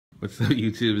What's up,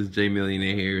 YouTube? It's J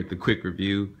Millionaire here with the quick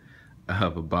review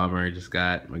of a bomber I just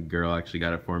got. My girl actually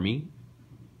got it for me.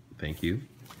 Thank you.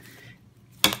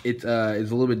 It's a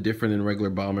little bit different than regular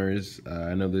bombers.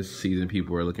 I know this season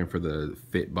people are looking for the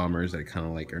fit bombers that kind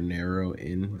of like are narrow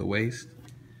in the waist.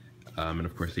 And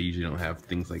of course they usually don't have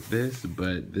things like this,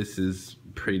 but this is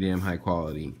pretty damn high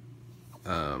quality.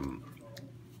 Of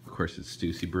course it's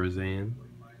Stussy Brazilian,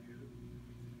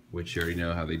 which you already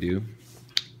know how they do.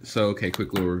 So, okay,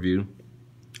 quick little review.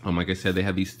 Like I said, they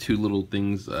have these two little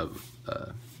things of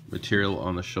material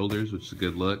on the shoulders, which is a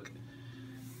good look.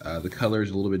 The color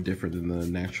is a little bit different than the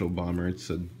natural bomber.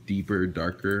 It's a deeper,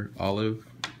 darker olive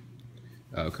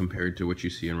compared to what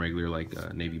you see in regular like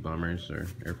Navy bombers or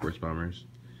Air Force bombers.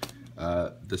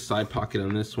 The side pocket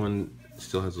on this one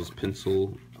still has those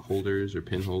pencil holders or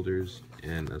pin holders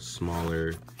and a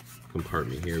smaller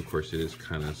compartment here. Of course, it is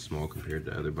kind of small compared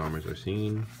to other bombers I've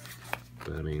seen.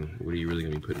 But I mean, what are you really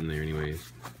gonna be putting there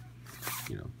anyways?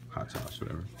 You know, hot sauce,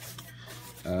 whatever.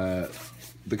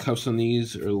 The cuffs on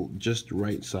these are just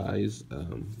right size.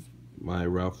 My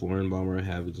Ralph Lauren bomber I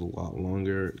have is a lot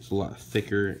longer. It's a lot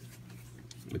thicker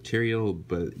material,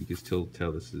 but you can still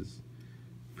tell this is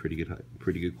pretty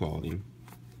good quality.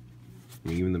 I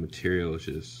mean, even the material is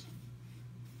just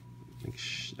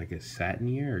like a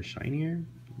satinier or shinier,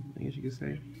 I guess you could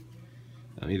say.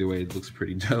 Either way, it looks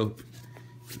pretty dope.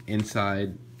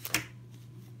 Inside,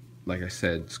 like I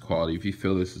said, it's quality. If you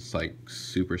feel this, it's like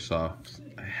super soft.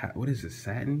 What is this,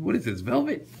 satin? What is this,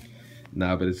 velvet?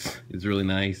 Nah, but it's really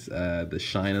nice. The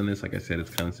shine on this, like I said,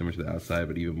 it's kind of similar to the outside,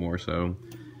 but even more so.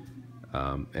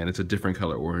 And it's a different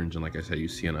color orange, and like I said, you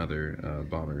see on other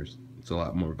bombers. It's a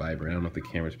lot more vibrant. I don't know if the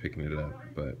camera's picking it up,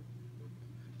 but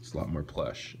it's a lot more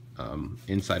plush.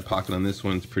 Inside pocket on this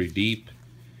one's pretty deep,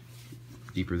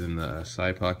 deeper than the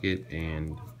side pocket,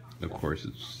 and of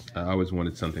course, I always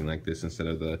wanted something like this instead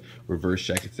of the reverse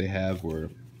jackets they have where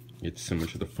it's similar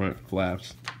to the front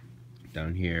flaps.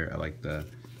 Down here, I like the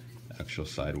actual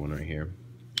side one right here.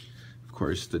 Of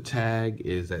course, the tag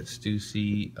is that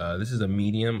Stussy. This is a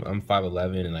medium. I'm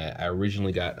 5'11", and I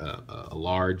originally got a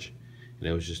large, and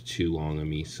it was just too long on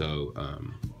me. So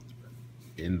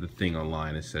in the thing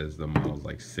online, it says the model's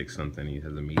like 6 something. He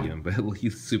has a medium, but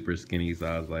he's super skinny, so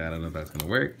I was like, I don't know if that's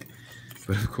gonna work.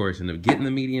 But of course, I ended up getting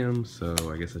the medium, so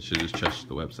I guess I should just trust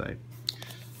the website.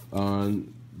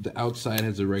 On the outside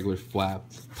has a regular flap,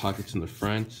 pockets in the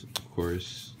front, of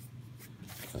course,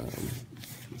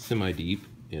 semi-deep,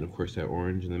 and of course that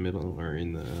orange in the middle, or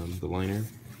in the liner.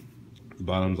 The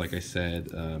bottoms, like I said,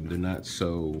 they're not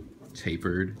so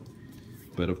tapered,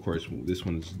 but of course this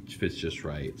one fits just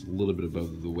right. It's a little bit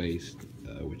above the waist,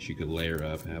 which you could layer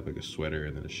up, have like a sweater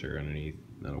and then a shirt underneath.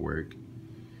 That'll work.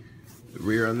 The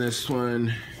rear on this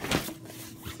one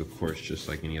is of course just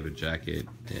like any other jacket,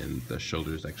 and the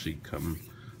shoulders actually come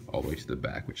all the way to the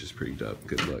back, which is pretty dope.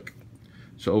 Good look.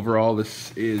 So overall,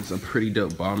 this is a pretty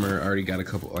dope bomber. I already got a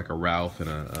couple, like a Ralph and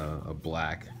a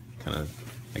black kind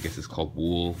of, I guess it's called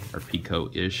wool or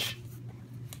peacoat-ish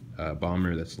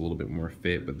bomber that's a little bit more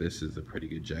fit, but this is a pretty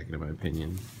good jacket in my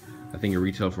opinion. I think it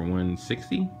retailed for $160,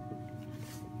 and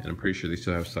I'm pretty sure they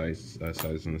still have sizes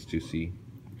on this Stussy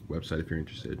website if you're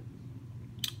interested.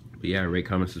 But yeah, rate,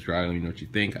 comment, subscribe, let me know what you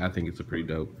think. I think it's a pretty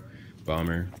dope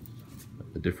bomber.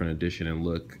 A different edition and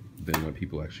look than what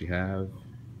people actually have.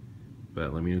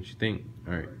 But let me know what you think.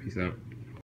 Alright, peace out.